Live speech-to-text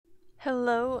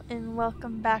Hello and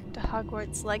welcome back to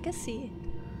Hogwarts Legacy.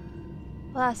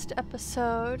 Last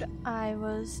episode I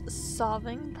was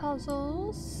solving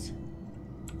puzzles.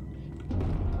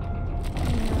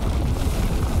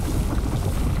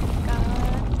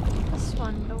 Got this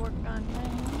one to work on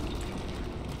now.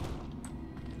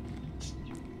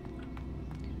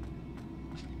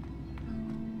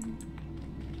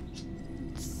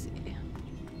 Let's see.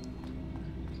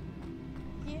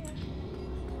 Yeah.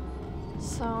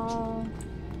 So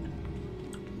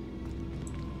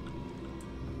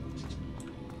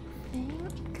I think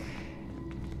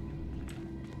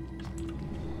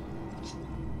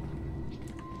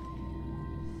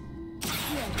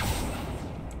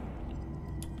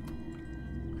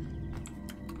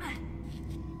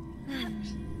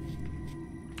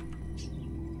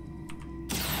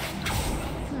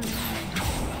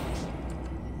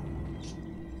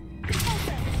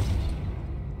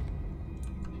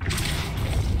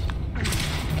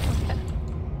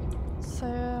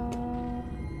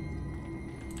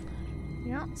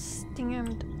you're not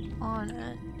stand on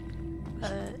it,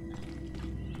 but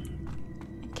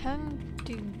I can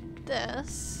do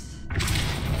this,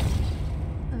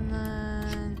 and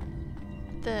then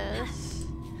this,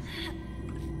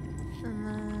 and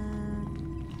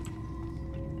then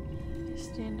you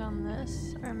stand on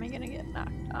this, or am I gonna get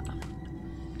knocked off?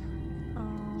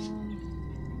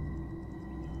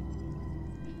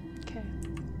 Okay.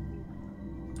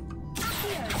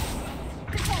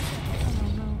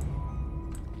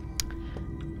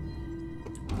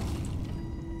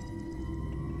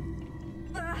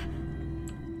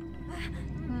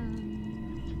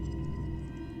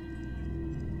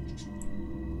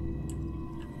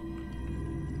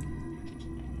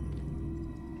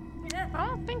 I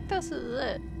don't think this is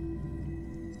it.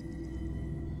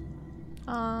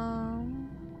 I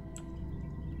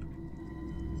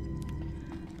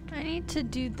need to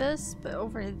do this, but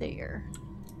over there.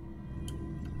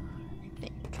 I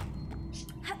think.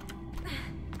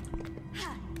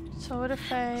 So what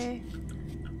if I...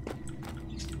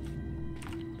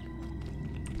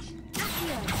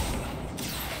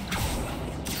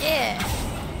 Yeah!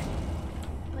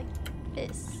 Like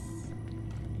this.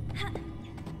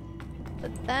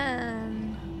 But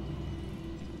then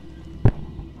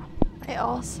I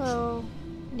also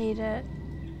need it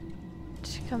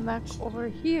to come back over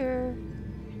here.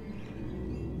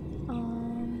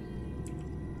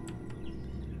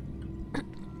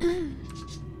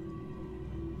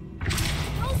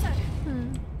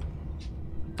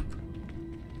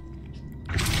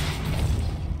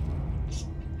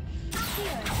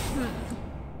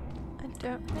 I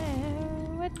don't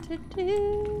know what to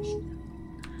do.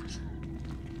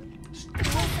 I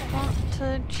want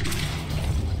to cheat.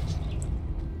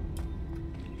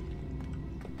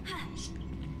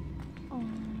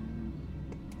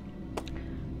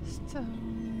 So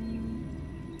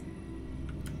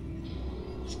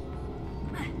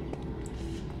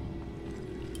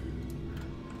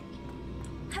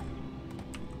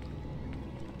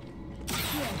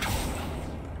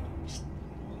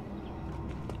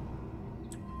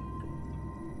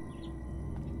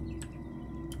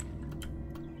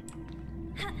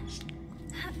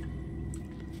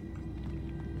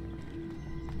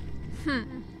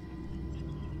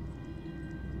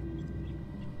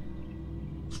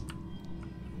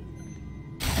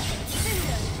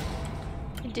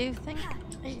I do think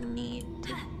I need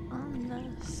to on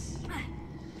this,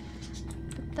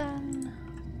 but then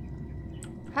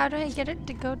how do I get it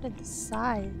to go to the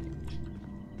side?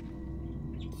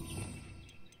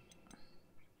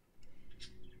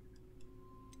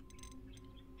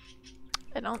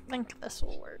 I don't think this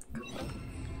will work.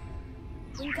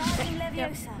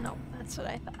 Yep, no, that's what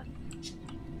I thought.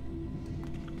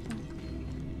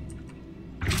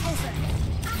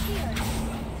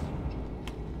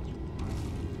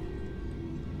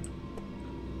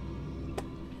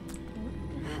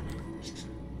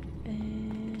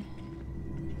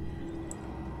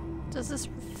 Does this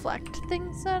reflect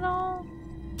things at all?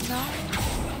 No?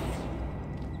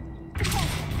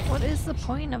 What is the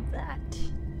point of that?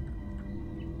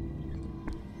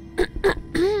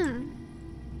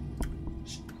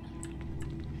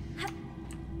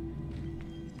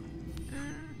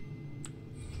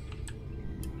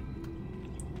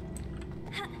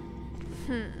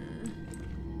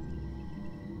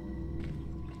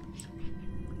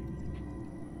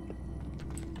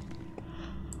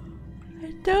 I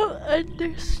don't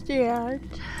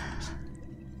understand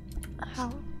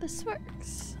how this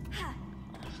works.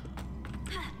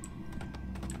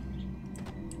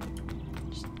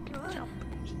 Just go jump.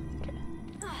 Okay.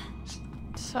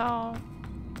 So,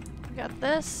 we got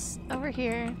this over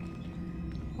here.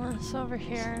 It's over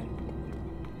here.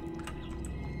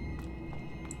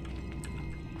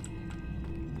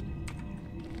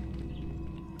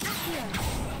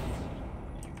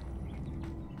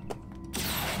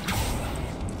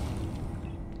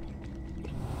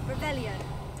 Rebellion.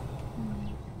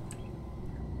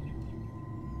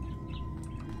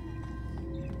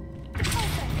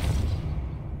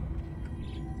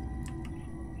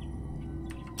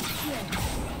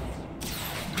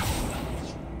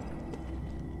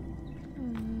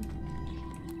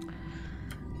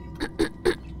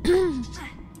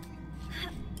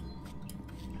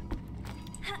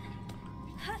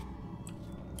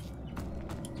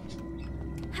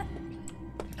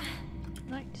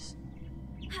 Nice.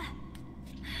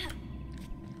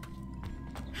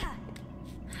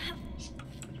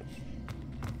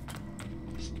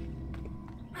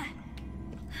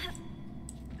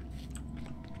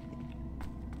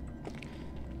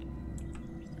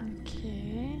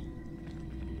 Okay.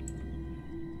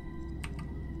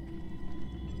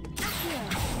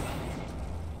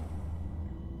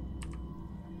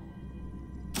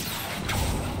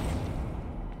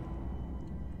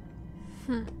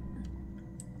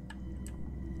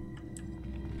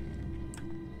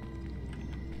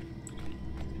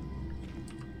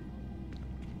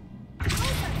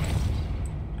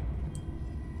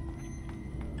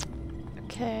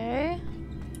 Okay.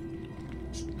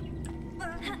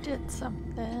 Did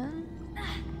something.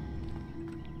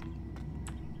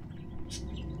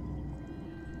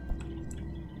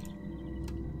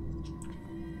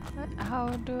 But how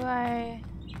do I...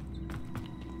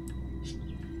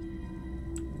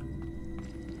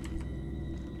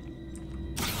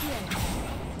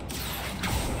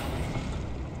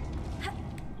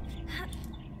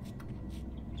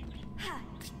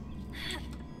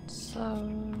 So...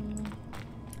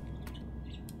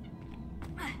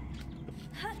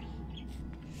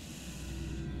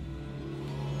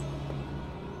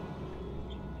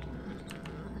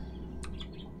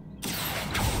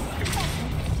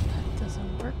 That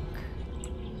doesn't work.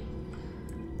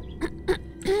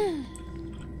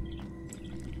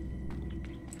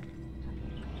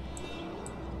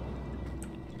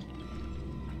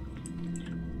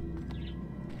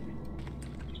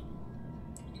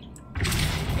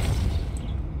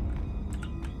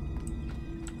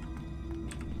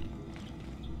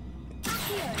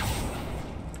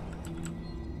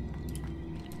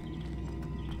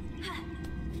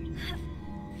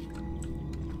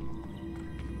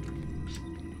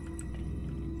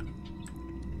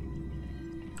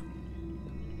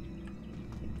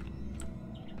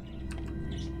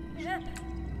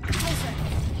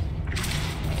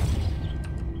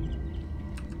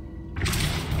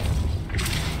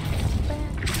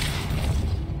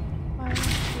 Why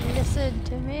don't you listen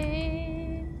to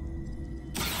me?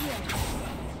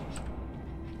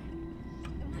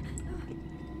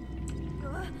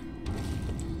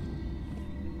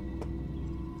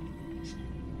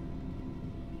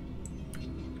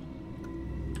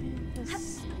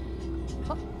 This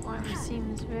platform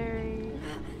seems very...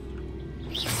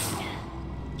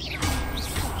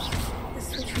 The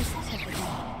switch reset everything.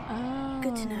 Oh.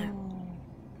 Good to know.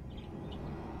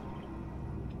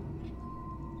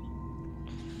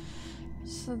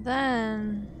 So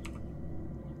then...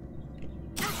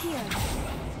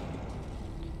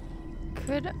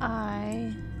 Could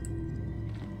I...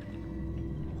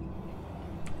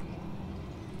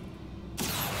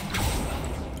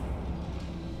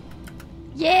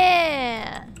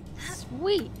 Yeah!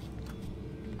 Sweet!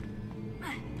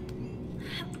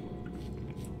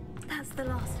 That's the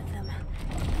last of them.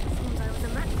 Seems I was a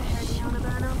match for Harry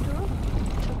Halliburn after all.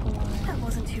 Took a while. That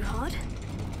wasn't too hard.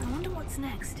 I wonder what's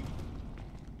next.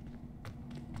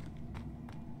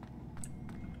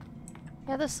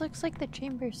 Yeah, this looks like the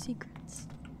Chamber of Secrets.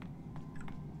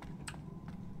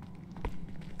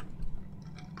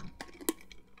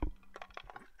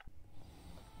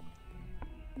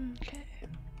 Okay.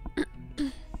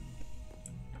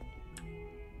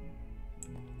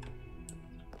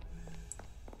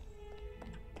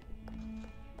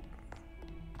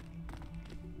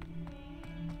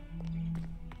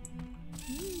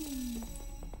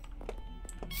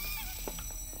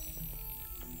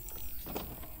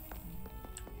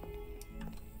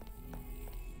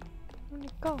 Where'd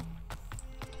it go?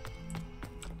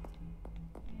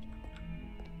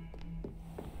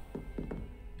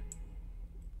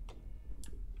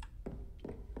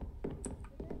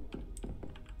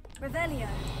 Revelio.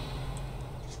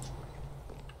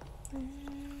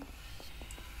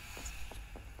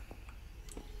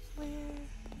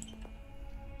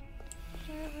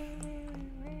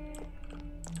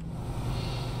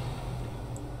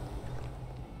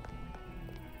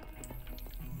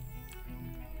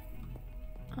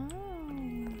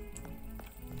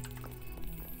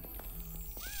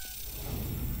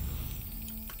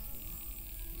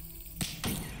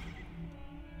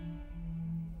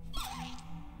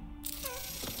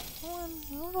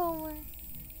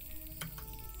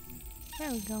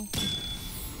 There we go.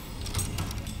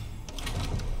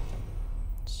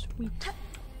 Sweet.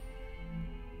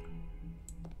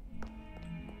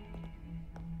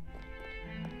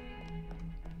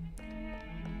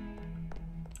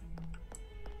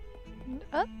 And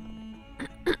up.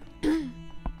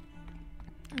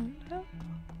 And up.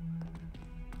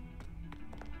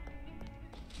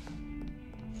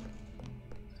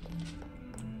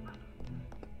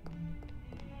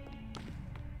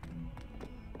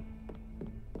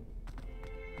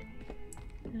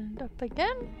 And up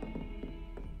again.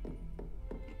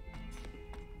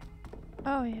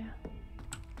 Oh yeah.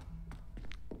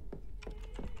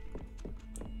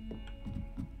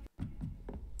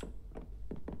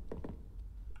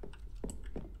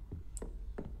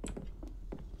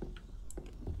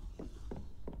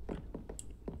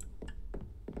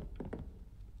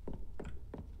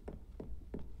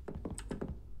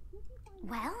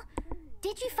 Well,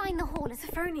 did you find the Hall of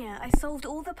Sophronia, I solved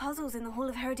all the puzzles in the Hall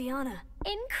of Herodiana.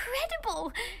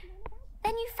 Incredible!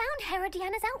 Then you found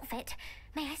Herodiana's outfit.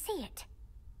 May I see it?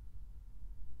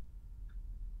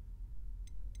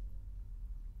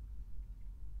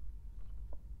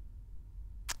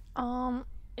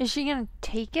 Is she gonna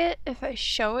take it if I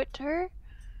show it to her?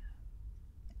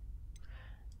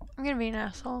 I'm gonna be an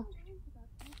asshole.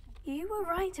 You were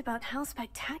right about how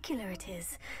spectacular it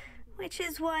is, which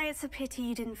is why it's a pity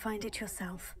you didn't find it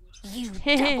yourself. You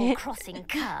double-crossing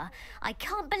cur. I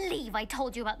can't believe I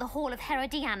told you about the Hall of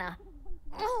Herodiana.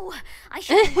 Oh, I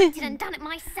should have waited and done it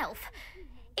myself.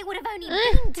 It would have only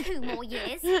been 2 more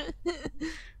years.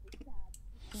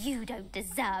 You don't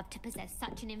deserve to possess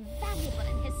such an invaluable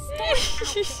and historic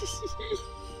outfit.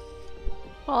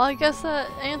 Well, I guess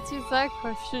that answers that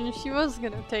question. She was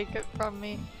gonna take it from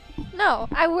me. No,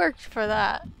 I worked for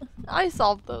that. I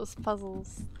solved those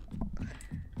puzzles.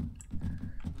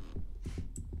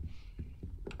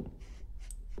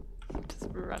 Just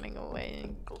running away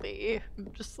in glee. I'm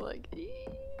just like, eee.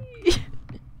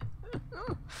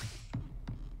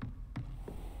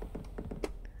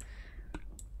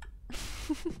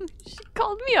 She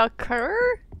called me a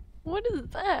cur? What is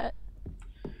that?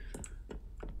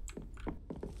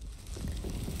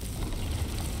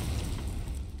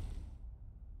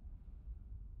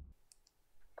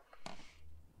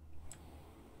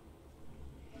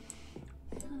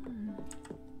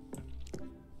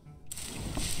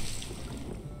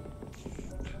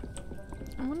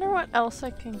 I wonder what else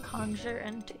I can conjure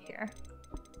into here.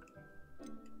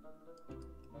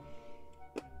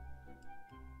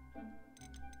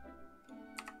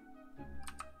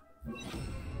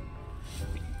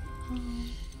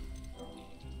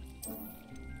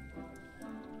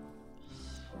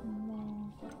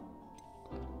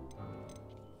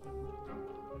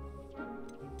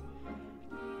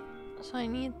 So I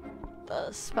need the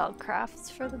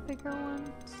spellcrafts for the bigger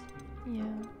ones. Yeah.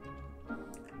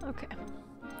 Okay.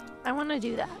 I want to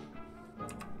do that.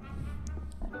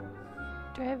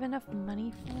 Do I have enough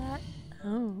money for that?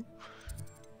 Oh.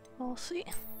 We'll see.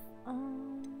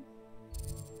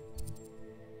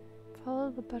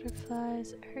 Follow the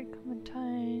butterflies. I heard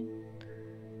Clementine.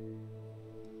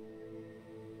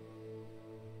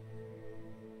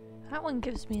 That one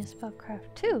gives me a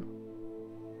spellcraft too.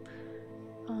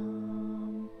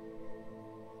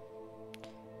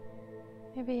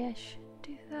 Maybe I should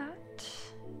do that.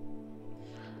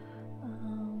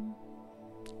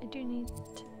 I do need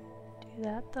to do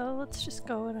that though. Let's just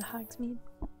go to Hogsmeade.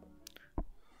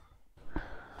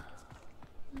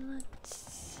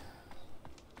 Let's...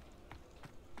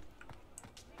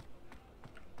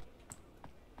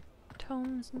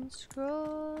 Tomes and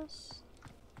scrolls.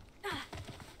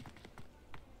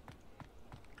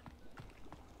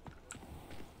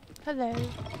 Hello.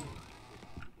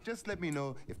 Just let me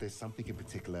know if there's something in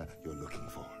particular you're looking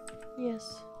for.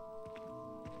 Yes.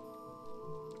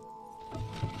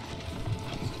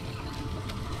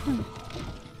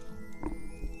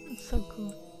 It's so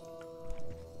cool.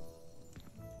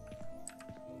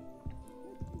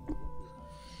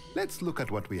 Let's look at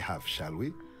what we have, shall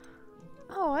we?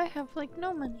 Oh, I have like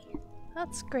no money.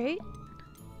 That's great.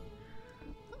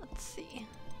 Let's see.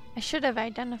 I should have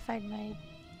identified my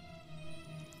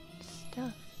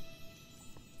stuff.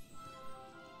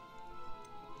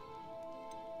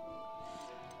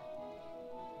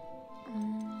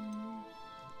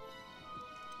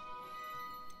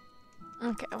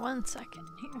 Okay, 1 second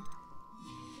here.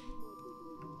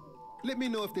 Let me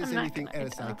know if there's anything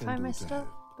else I can do my to stuff,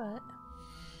 help. but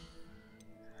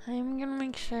I'm gonna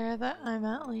make sure that I'm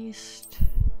at least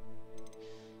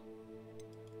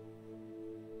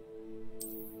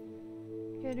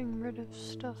getting rid of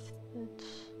stuff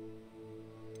that's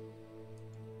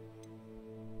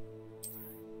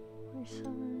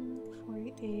 47,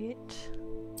 48.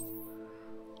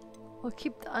 We'll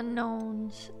keep the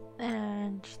unknowns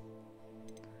and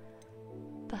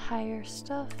the higher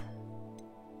stuff.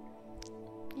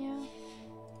 Yeah.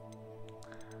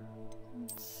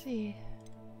 Let's see.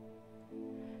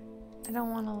 I don't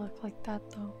want to look like that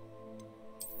though.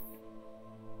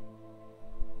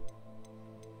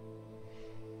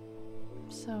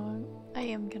 So I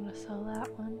am gonna sell that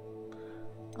one.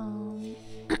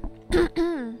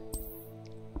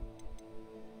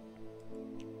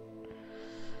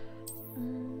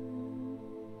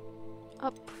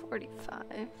 Up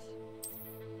 45.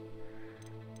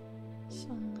 This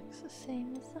one looks the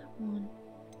same as that one.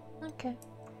 Okay.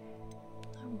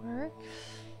 That works.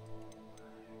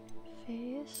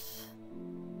 Face.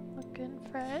 Looking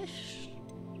fresh.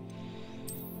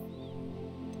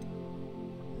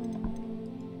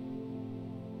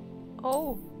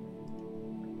 Oh.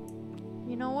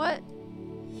 You know what?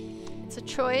 It's a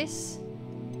choice.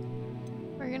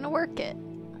 We're gonna work it.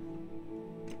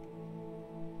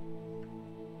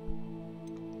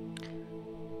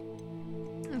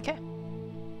 Okay.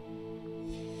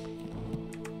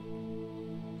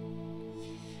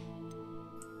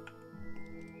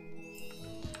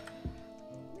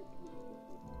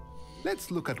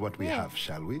 Let's look at what we have,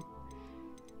 shall we?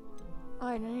 Oh,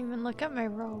 I didn't even look at my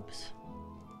robes.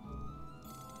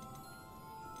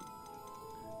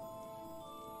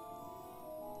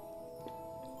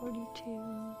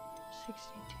 $42,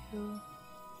 $62.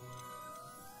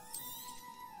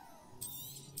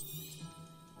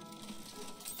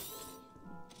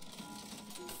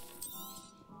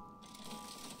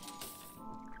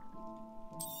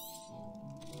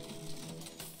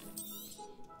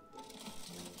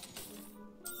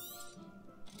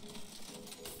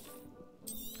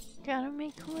 Gotta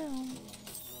make room.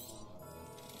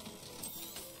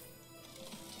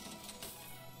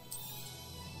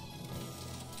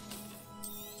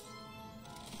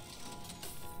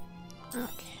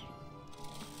 Okay.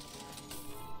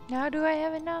 Now do I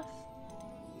have enough?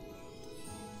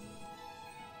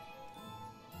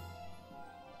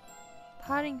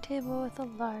 Potting table with a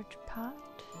large pot.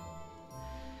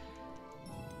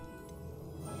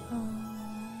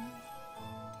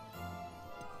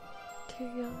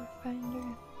 Material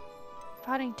refiner.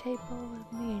 Potting table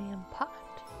with medium pot.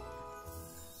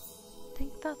 I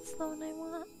think that's the one I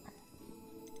want.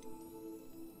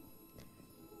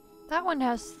 That one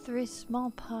has 3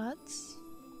 small pots.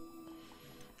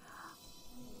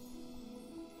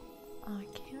 Oh, I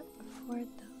can't afford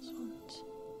those ones.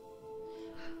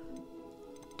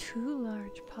 2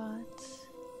 large pots.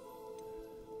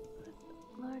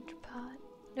 Large pot.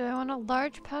 Do I want a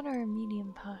large pot or a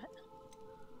medium pot?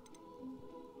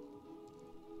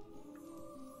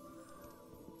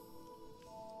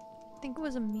 I think it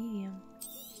was a medium.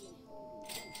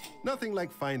 Nothing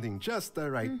like finding just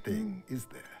the right thing, is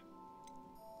there?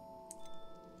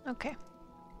 Okay.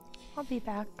 I'll be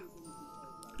back.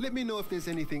 Let me know if there's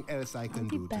anything else I can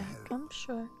do to Back, help. I'm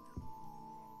sure.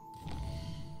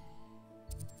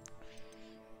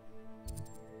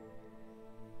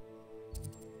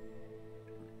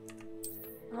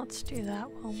 Let's do that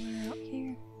while we're out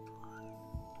here.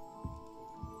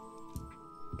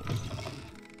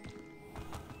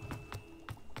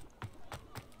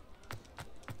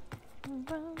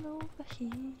 Run over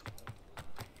here.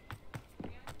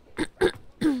 I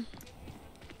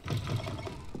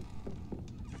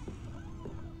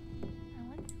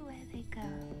wonder where they go.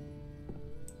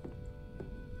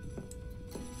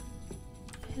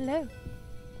 Hello.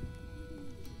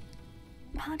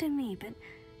 Pardon me, but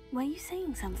were you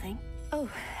saying something? Oh,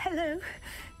 hello.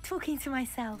 Talking to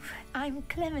myself. I'm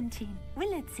Clementine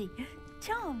Willardsey.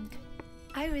 Charmed.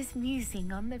 I was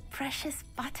musing on the precious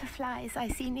butterflies I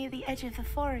see near the edge of the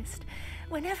forest.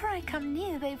 Whenever I come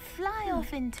near, they fly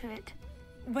off into it.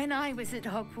 When I was at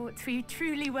Hogwarts, we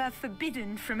truly were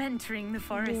forbidden from entering the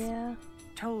forest. Yeah.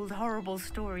 Told horrible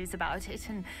stories about it,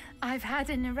 and I've had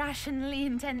an irrationally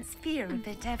intense fear of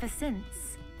it ever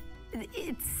since.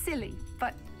 It's silly,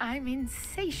 but I'm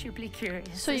insatiably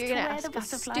curious So as you're to gonna where ask the a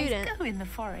butterflies student go in the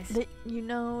forest. that you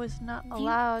know is not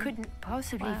allowed. You couldn't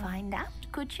possibly Wow. find out,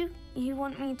 could you? You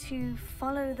want me to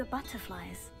follow the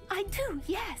butterflies? I do,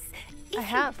 yes. If I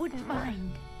have you wouldn't before.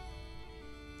 mind.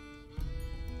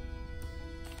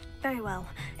 Very well.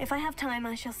 If I have time,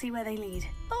 I shall see where they lead.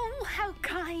 Oh, how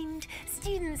kind.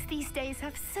 Students these days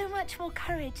have so much more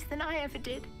courage than I ever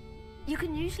did. You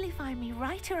can usually find me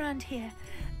right around here.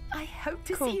 I hope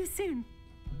to Cool. see you soon.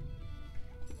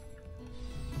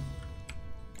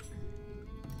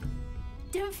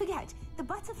 Don't forget, the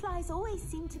butterflies always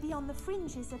seem to be on the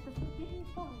fringes of the Forbidden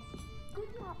Forest.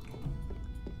 Good luck.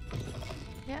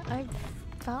 Yeah, I've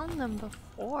found them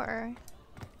before.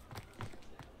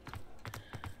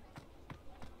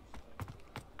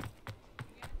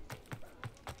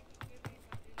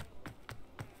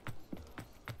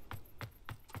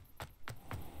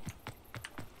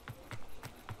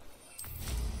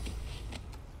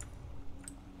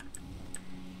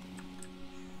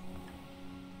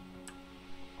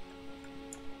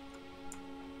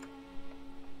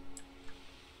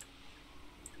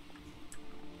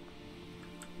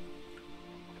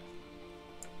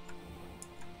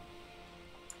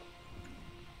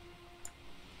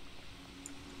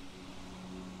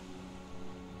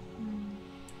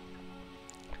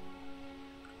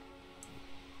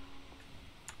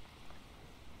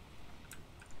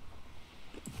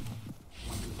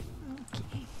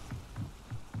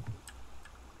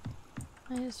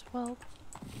 Might as well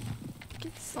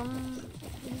get some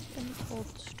of these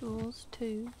pinfold stools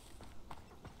too.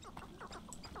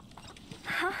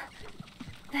 Huh?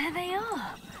 There they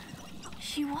are.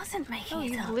 She wasn't making Oh,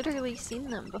 it you've up. literally seen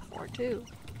them before too.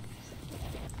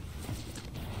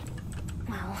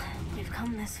 Well, we've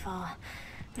come this far.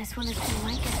 Miss Willardson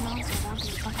might get an answer without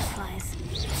these butterflies.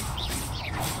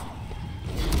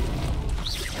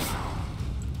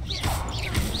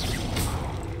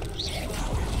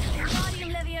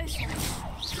 Wingardium Leviosa.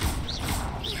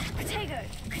 Protego.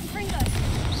 Confringo.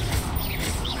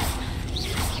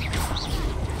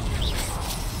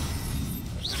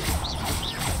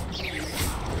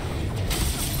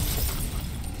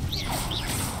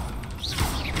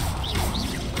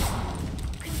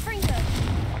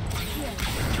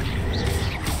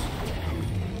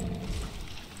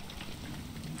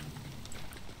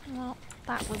 Well,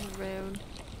 that was rude.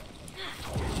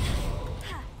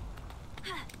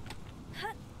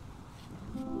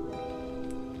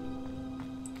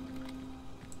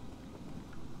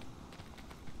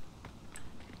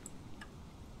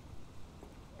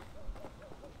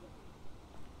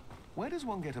 Where does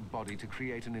one get a body to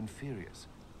create an Inferius?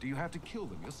 Do you have to kill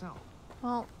them yourself?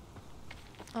 Well,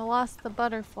 I lost the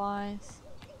butterflies.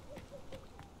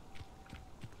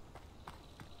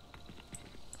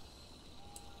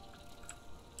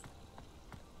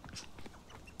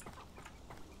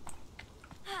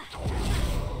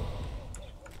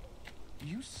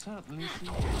 You certainly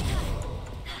seem...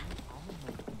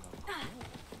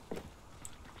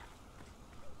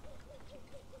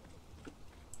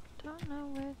 Don't know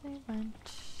where they went.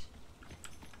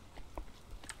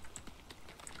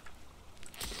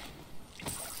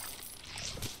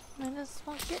 Might as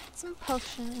well get some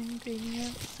potion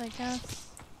ingredients, I guess.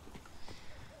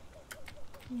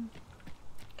 Could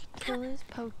kill these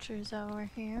poachers over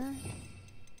here.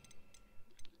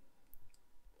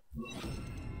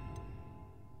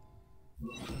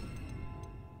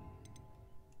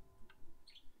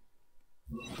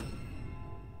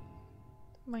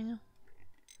 Bueno.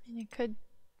 I mean, I could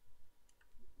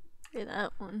do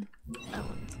that one. That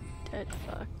one's dead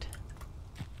fucked.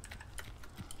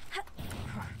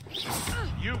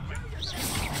 You!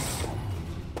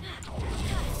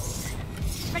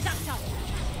 Reducto!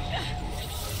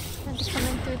 Had to come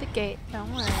in through the gate.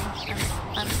 Don't worry.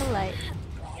 I'm polite.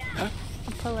 Huh?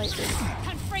 I'm polite.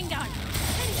 Confringo!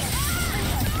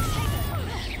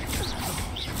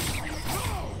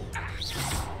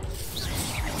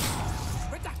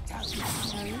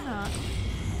 No, you're not.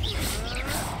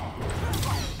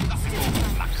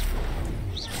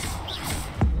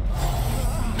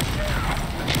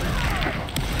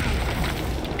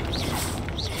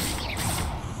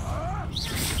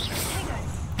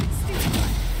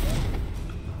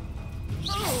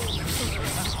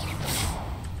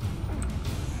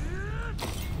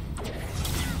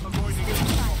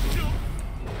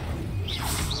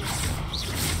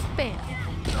 Bam.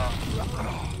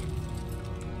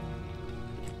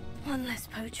 One less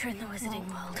poacher in the wizarding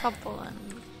world. Couple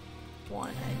and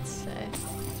one, I'd say.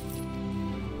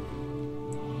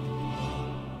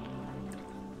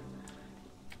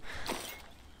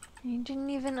 You didn't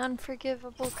even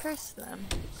unforgivable curse them.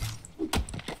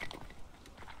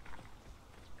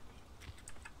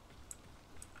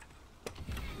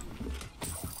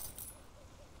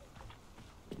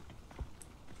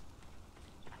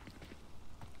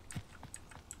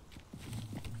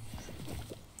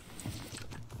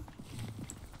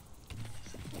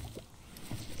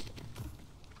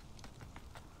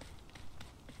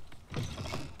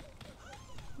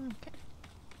 Okay.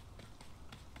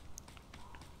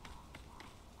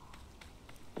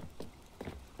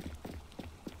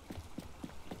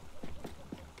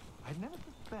 I'd never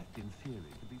suspect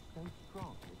Inferi to be so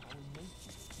strong with her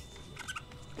emotions.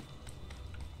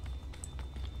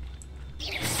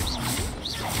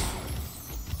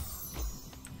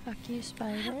 you,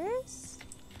 spiders.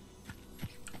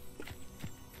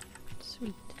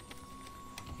 Sweet.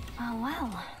 Oh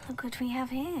well, look what we have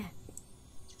here.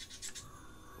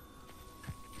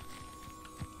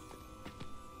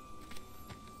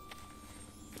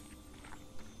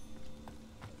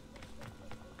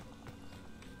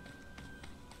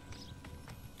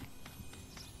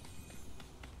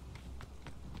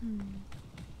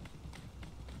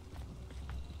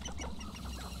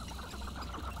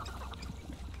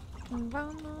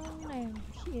 Run on down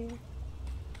here.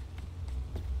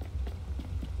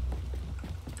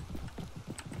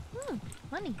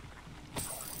 Money.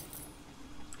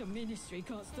 The ministry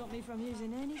can't stop me from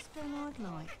using any spell I'd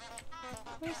like.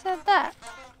 Who said that?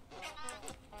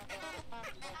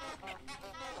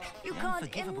 You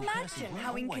can't imagine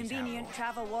how inconvenient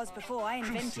travel was before I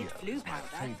invented flu powder.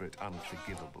 Favorite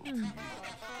unforgivable.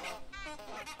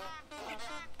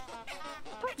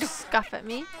 Don't scoff at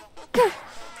me.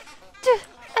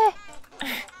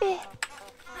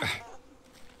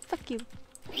 Fuck you.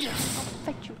 I'll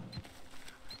fight you.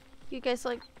 You guys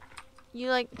like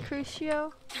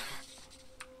Crucio?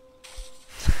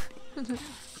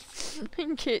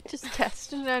 Kit just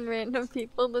testing on random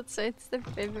people that say it's their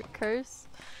favorite curse.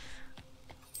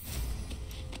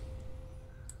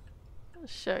 I'll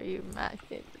show you my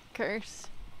favorite curse.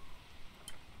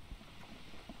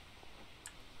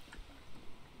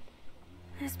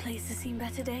 This place has seen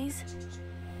better days.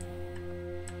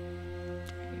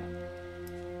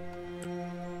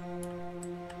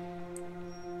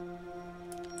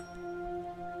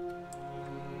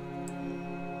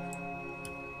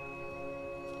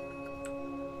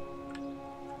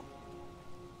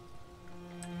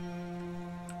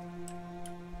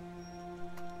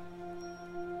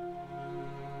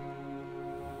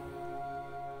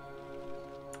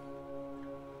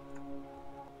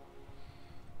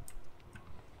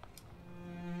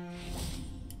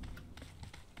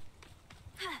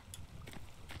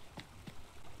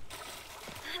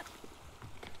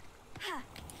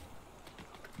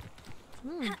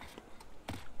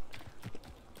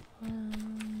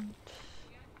 And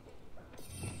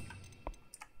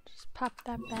just pop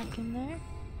that back in there.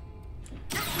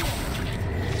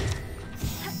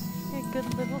 A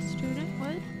good little student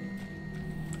would.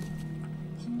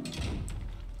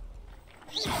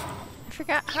 I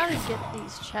forgot how to get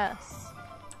these chests.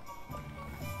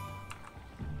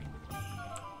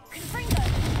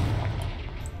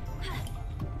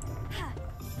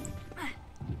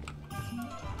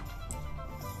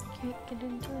 Can't get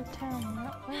into the town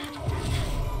that way.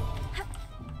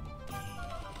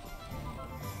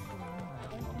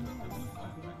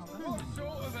 What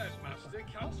sort of headmaster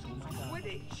cancels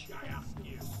Quidditch, I ask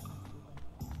you?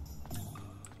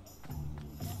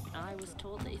 I was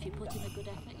told that if you put in a good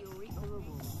effort, you'll reap the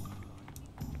reward.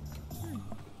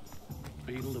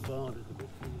 Beetle the Bard is a bit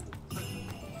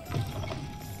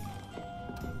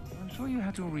I'm sure you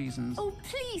had your reasons. Oh,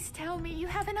 please tell me you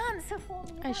have an answer for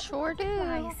me. I sure do.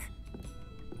 Nice.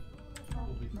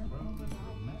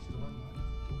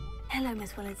 Hello,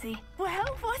 Miss Willitsy.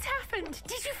 Well, what happened?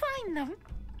 Did you find them?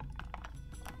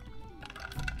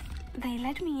 They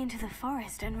led me into the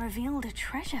forest and revealed a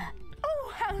treasure.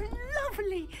 Oh, how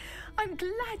lovely! I'm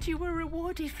glad you were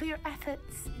rewarded for your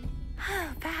efforts.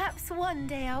 Perhaps one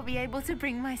day I'll be able to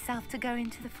bring myself to go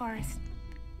into the forest.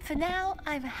 For now,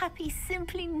 I'm happy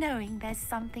simply knowing there's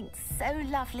something so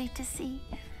lovely to see,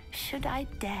 should I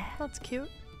dare. That's cute.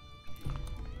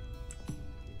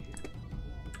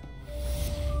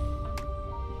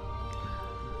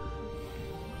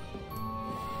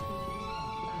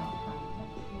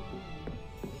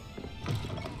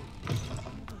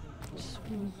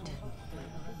 Sweet.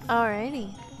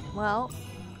 Alrighty. Well,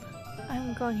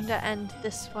 I'm going to end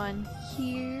this one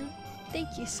here.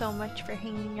 Thank you so much for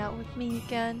hanging out with me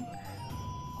again.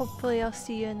 Hopefully I'll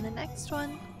see you in the next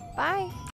one. Bye!